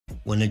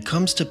When it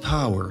comes to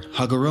power,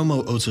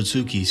 Hagoromo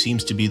Otsutsuki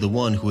seems to be the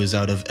one who is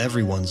out of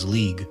everyone's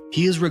league.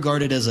 He is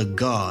regarded as a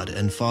god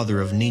and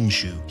father of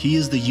ninshu. He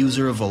is the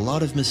user of a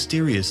lot of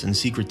mysterious and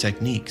secret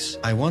techniques.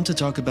 I want to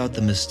talk about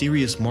the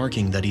mysterious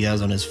marking that he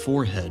has on his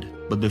forehead.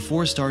 But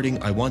before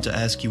starting, I want to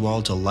ask you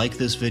all to like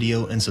this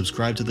video and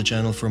subscribe to the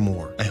channel for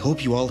more. I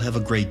hope you all have a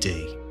great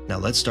day. Now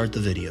let's start the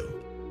video.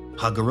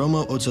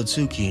 Hagoromo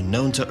Otsutsuki,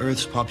 known to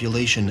Earth's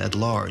population at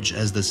large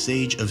as the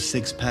Sage of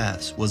Six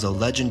Paths, was a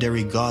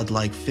legendary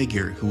godlike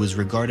figure who was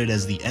regarded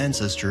as the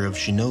ancestor of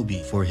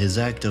shinobi for his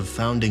act of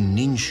founding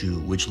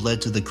ninshu, which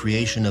led to the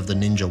creation of the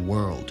ninja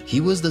world.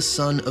 He was the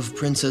son of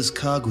Princess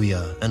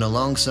Kaguya, and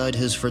alongside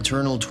his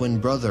fraternal twin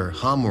brother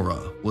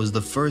Hamura, was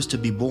the first to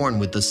be born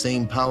with the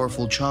same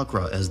powerful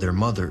chakra as their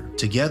mother.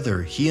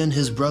 Together, he and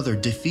his brother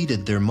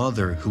defeated their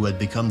mother, who had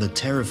become the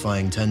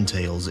terrifying Ten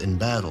Tails, in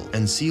battle,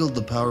 and sealed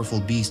the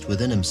powerful beast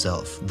within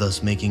himself,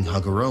 thus making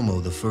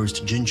Hagoromo the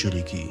first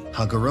Jinchuriki.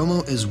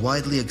 Hagoromo is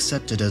widely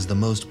accepted as the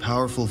most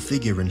powerful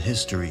figure in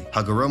history.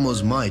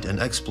 Hagoromo's might and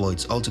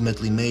exploits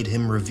ultimately made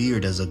him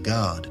revered as a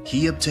god.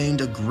 He obtained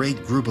a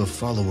great group of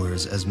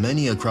followers, as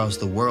many across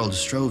the world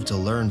strove to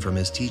learn from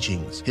his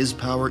teachings. His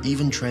power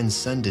even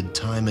transcended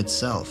time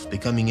itself,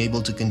 becoming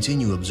able to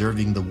continue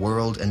observing the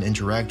world and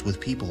interact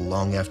with people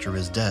long after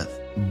his death.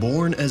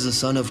 Born as a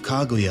son of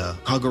Kaguya,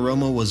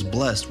 Hagoromo was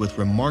blessed with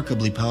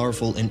remarkably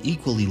powerful and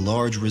equally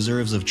large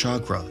reserves of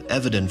chakra,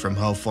 evident from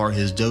how far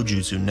his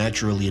dojutsu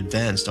naturally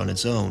advanced on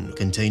its own,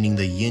 containing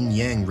the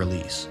yin-yang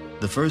release.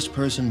 The first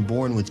person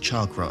born with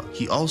chakra,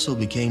 he also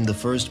became the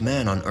first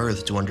man on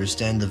Earth to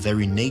understand the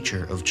very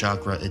nature of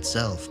chakra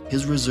itself.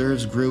 His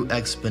reserves grew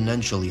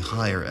exponentially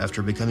higher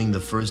after becoming the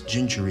first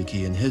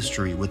Jinchuriki in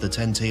history, with the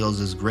Ten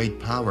Tails' great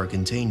power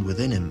contained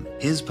within him.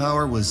 His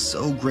power was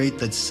so great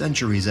that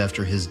centuries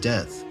after his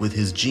death, with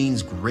his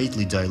genes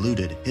greatly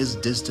diluted, his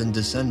distant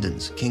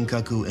descendants,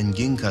 Kinkaku and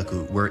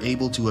Ginkaku, were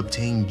able to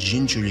obtain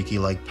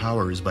Jinchuriki-like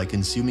powers by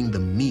consuming the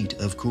meat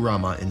of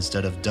Kurama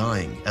instead of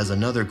dying, as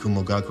another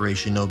Kumogakure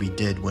shinobi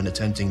did when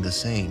attempting the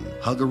same.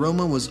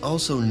 Hagoromo was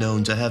also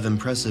known to have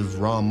impressive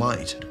raw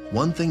might.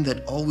 One thing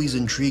that always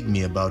intrigued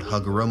me about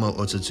Hagoromo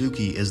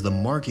Otsutsuki is the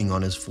marking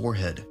on his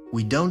forehead.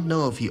 We don't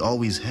know if he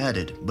always had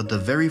it, but the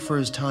very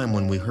first time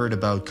when we heard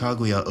about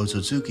Kaguya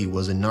Otsutsuki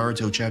was in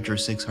Naruto chapter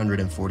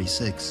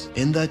 646.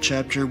 In that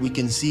chapter, we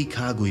can see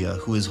Kaguya,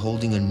 who is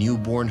holding a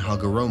newborn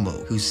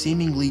Hagoromo, who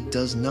seemingly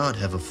does not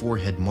have a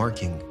forehead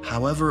marking.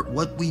 However,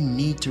 what we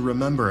need to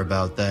remember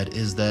about that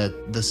is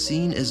that the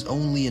scene is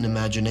only an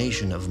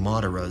imagination of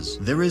Madara's.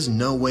 There is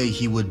no way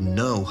he would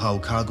know how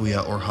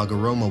Kaguya or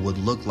Hagoromo would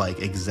look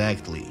like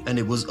exactly, and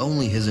it was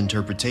only his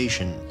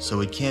interpretation,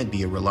 so it can't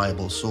be a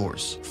reliable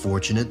source.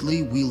 Fortunately,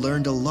 we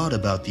learned a lot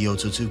about the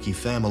Otsutsuki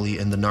family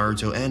in the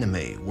Naruto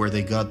anime, where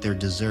they got their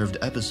deserved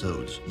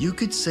episodes. You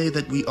could say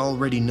that we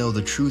already know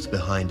the truth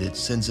behind it,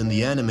 since in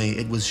the anime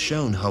it was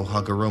shown how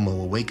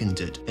Hagoromo awakened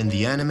it. In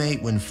the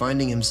anime, when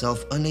finding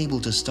himself unable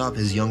to stop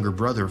his younger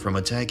brother from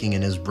attacking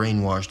in his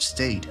brainwashed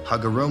state,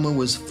 Hagoromo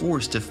was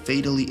forced to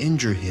fatally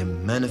injure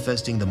him,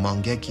 manifesting the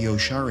Mangekyo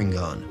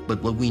Sharingan.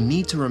 But what we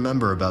need to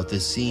remember about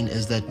this scene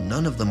is that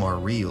none of them are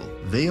real.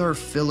 They are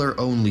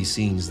filler-only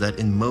scenes that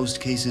in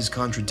most cases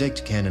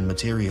contradict canon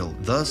material,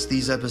 thus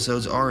these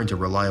episodes aren't a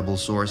reliable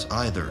source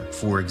either.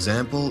 For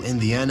example, in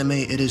the anime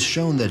it is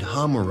shown that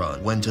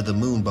Hamura went to the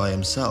moon by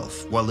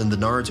himself, while in the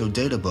Naruto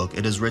databook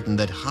it is written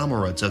that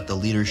Hamura took the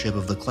leadership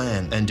of the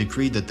clan and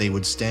decreed that they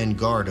would stand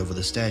guard over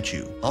the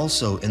statue.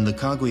 Also, in the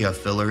Kaguya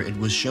filler it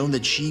was shown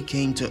that she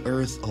came to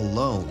Earth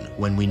alone,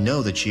 when we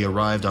know that she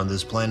arrived on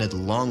this planet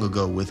long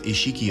ago with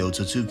Ishiki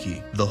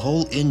Otsutsuki. The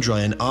whole Indra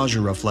and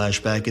Ajura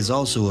flashback is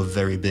also a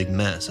very big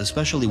mess,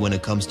 especially when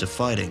it comes to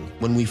fighting.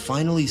 When we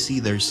finally see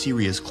their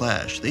serious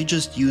clash, they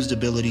just used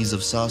abilities of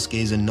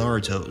Sasuke's and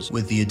Naruto's,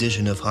 with the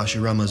addition of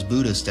Hashirama's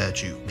Buddha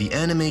statue. The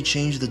anime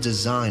changed the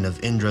design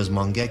of Indra's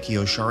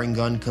Mangekyo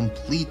Sharingan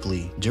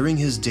completely. During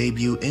his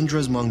debut,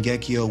 Indra's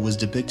Mangekyo was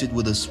depicted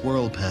with a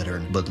swirl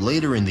pattern, but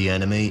later in the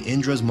anime,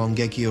 Indra's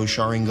Mangekyo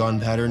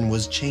Sharingan pattern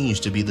was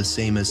changed to be the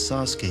same as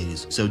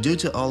Sasuke's. So due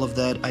to all of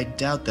that, I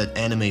doubt that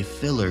anime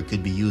filler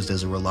could be used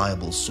as a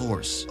reliable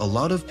source. A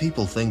lot of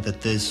people think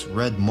that this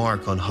red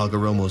mark on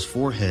Hagoromo's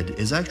forehead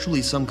is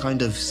actually some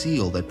kind of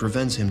seal that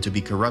prevents him to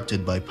be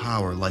corrupted by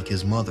power like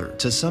his mother.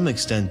 To some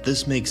extent,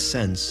 this makes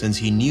sense since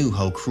he knew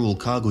how cruel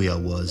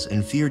Kaguya was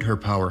and feared her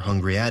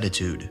power-hungry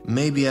attitude.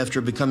 Maybe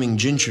after becoming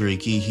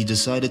Jinchuriki, he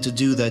decided to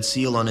do that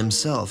seal on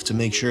himself to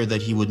make sure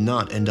that he would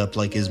not end up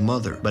like his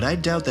mother. But I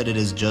doubt that it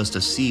is just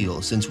a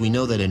seal, since we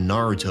know that in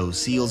Naruto,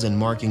 seals and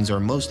markings are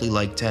mostly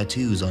like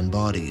tattoos on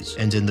bodies.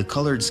 And in the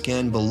colored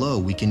scan below,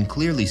 we can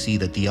clearly see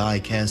that the eye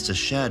casts cast a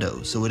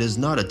shadow, so it is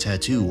not a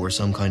tattoo or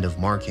some kind of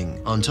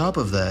marking. On top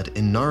of that,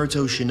 in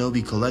Naruto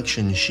Shinobi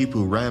Collection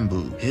Shippu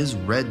Rambu, his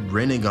red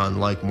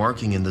Rinnegan-like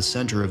marking in the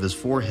center of his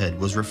forehead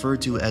was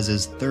referred to as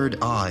his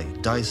third eye,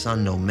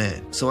 Daisan no Me.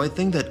 So I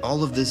think that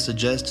all of this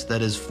suggests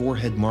that his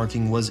forehead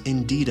marking was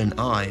indeed an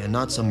eye and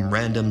not some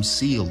random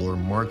seal or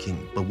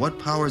marking. But what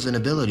powers and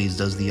abilities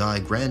does the eye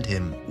grant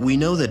him? We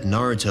know that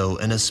Naruto,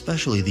 and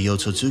especially the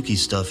Otsutsuki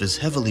stuff, is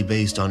heavily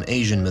based on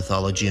Asian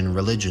mythology and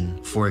religion.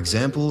 For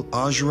example,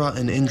 Ajra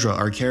and Indra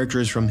are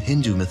characters from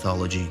Hindu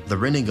mythology. The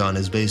Rinnegan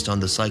is based on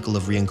the cycle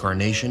of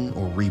reincarnation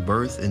or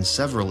rebirth in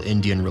several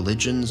Indian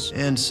religions,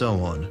 and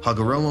so on.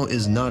 Hagoromo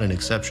is not an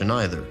exception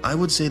either. I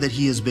would say that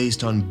he is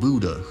based on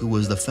Buddha, who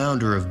was the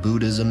founder of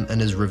Buddhism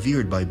and is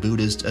revered by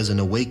Buddhists as an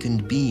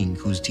awakened being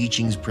whose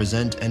teachings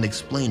present and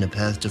explain a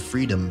path to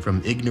freedom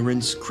from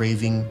ignorance,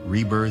 craving,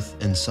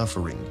 rebirth, and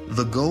suffering.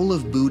 The goal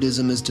of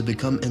Buddhism is to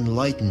become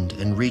enlightened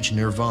and reach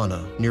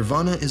nirvana.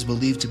 Nirvana is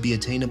believed to be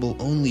attainable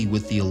only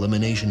with the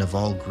elimination of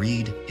all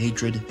greed,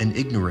 hatred, and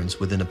ignorance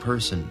within a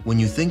person. When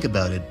you think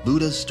about it,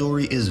 Buddha's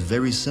story is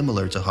very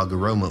similar to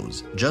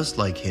Hagoromo's. Just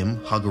like him,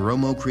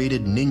 Hagoromo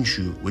created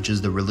Ninshu, which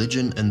is the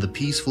religion and the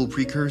peaceful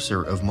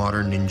precursor of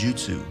modern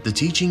ninjutsu. The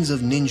teachings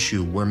of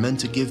Ninshu were meant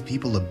to give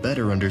people a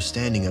better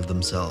understanding of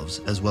themselves,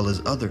 as well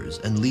as others,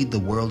 and lead the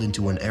world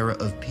into an era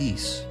of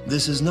peace.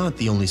 This is not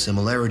the only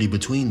similarity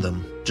between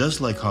them.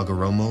 Just like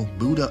Hagoromo,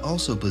 Buddha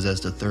also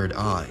possessed a third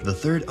eye. The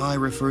third eye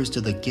refers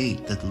to the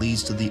gate that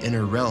leads to the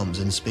inner realms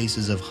and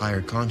spaces of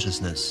higher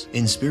consciousness.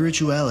 In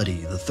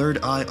spirituality, the third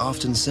eye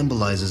often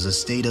symbolizes a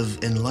state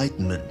of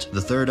enlightenment.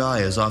 The third eye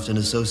is often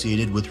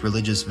associated with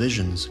religious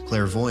visions,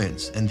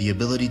 clairvoyance, and the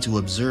ability to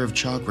observe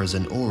chakras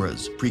and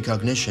auras,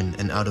 precognition,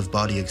 and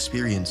out-of-body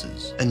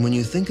experiences. And when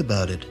you think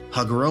about it,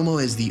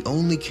 Hagoromo is the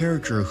only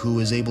character who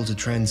is able to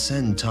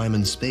transcend time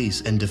and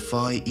space and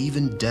defy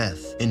even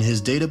death. In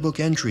his databook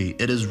entry,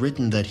 it is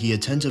written that he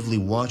attentively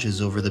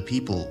watches over the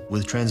people,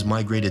 with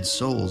transmigrated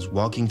souls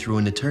walking through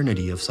an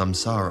eternity of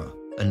samsara,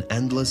 an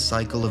endless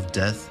cycle of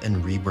death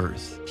and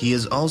rebirth. He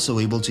is also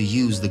able to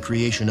use the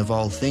creation of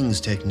all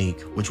things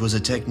technique, which was a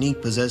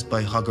technique possessed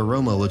by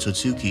Hagoromo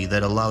Otsutsuki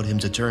that allowed him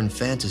to turn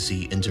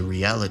fantasy into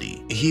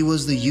reality. He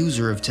was the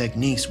user of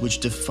techniques which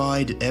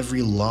defied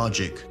every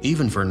logic,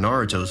 even for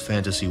Naruto's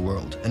fantasy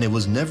world, and it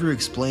was never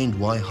explained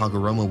why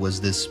Hagoromo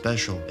was this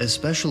special,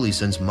 especially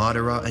since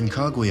Madara and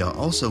Kaguya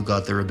also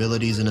got their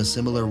abilities in a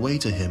similar way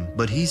to him,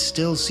 but he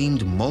still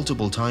seemed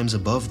multiple times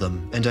above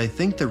them, and I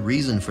think the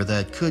reason for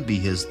that could be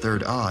his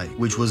third eye,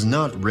 which was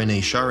not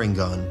Rinne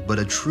Sharingan, but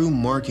a true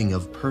marking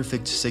of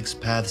perfect Six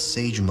Paths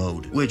Sage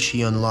Mode, which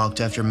he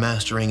unlocked after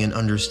mastering and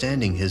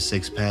understanding his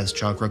Six Paths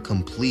chakra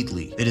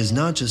completely. It is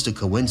not just a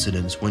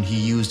coincidence when he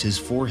used his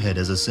forehead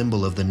as a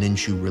symbol of the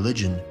Ninshu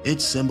religion.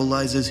 It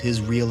symbolizes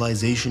his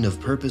realization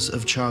of purpose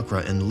of chakra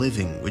and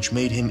living, which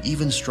made him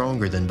even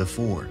stronger than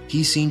before.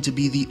 He seemed to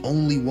be the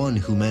only one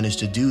who managed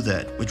to do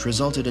that, which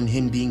resulted in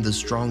him being the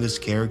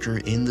strongest character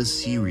in the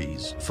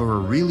series. For a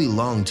really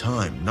long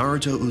time,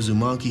 Naruto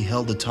Uzumaki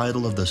held the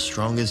title of the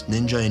strongest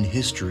ninja in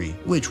history,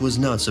 which was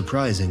not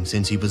surprising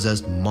since he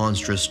possessed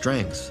monstrous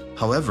strength.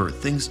 However,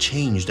 things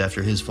changed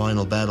after his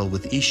final battle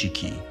with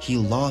Ishiki. He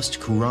lost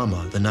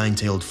Kurama, the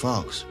nine-tailed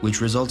fox,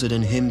 which resulted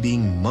in him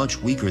being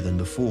much weaker than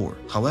before.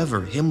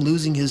 However, him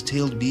losing his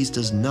tailed beast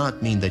does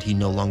not mean that he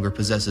no longer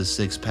possesses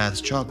Six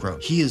Paths chakra.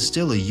 He is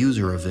still a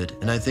user of it,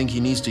 and I think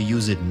he needs to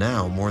use it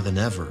now more than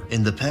ever.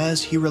 In the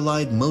past, he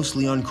relied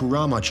mostly on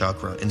Kurama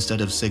chakra instead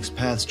of Six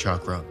Paths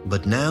chakra,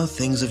 but now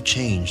things have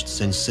changed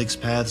since Six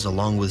Paths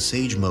along with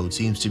Sage Mode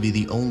seems to be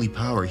the only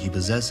power he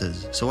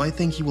possesses, so I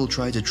think he will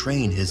try to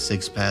train his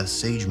Six Paths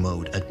Sage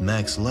Mode at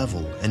max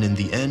level, and in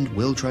the end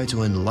will try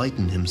to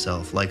enlighten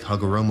himself like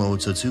Hagoromo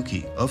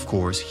Otsutsuki. Of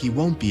course, he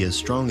won't be as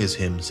strong as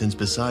him since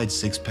besides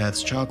Six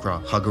Paths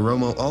chakra,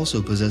 Hagoromo also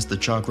possessed the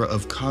chakra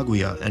of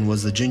Kaguya and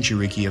was the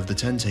Jinchuriki of the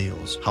Ten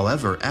Tails.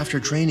 However, after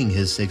training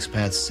his Six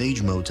Paths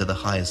Sage Mode to the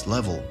highest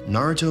level,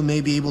 Naruto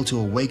may be able to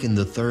awaken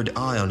the third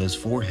eye on his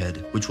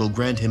forehead, which will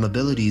grant him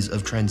abilities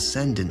of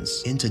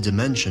transcendence into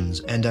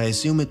dimensions, and I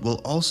assume it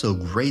will also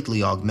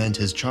greatly augment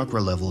his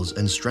chakra levels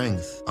and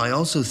strength. I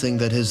also think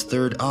that his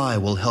third eye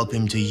will help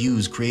him to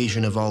use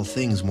creation of all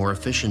things more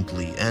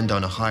efficiently and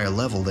on a higher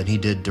level than he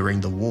did during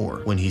the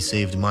war, when he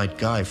saved Might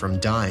Guy from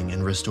dying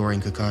and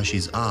restoring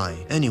Kakashi's eye.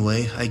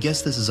 Anyway, I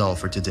guess this is all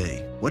for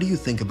today. What do you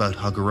think about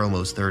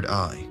Hagoromo's third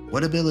eye?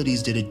 What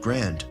abilities did it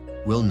grant?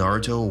 Will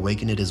Naruto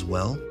awaken it as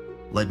well?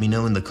 Let me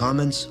know in the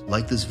comments,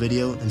 like this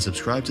video, and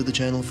subscribe to the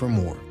channel for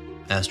more.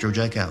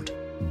 Astrojack out.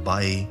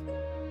 Bye.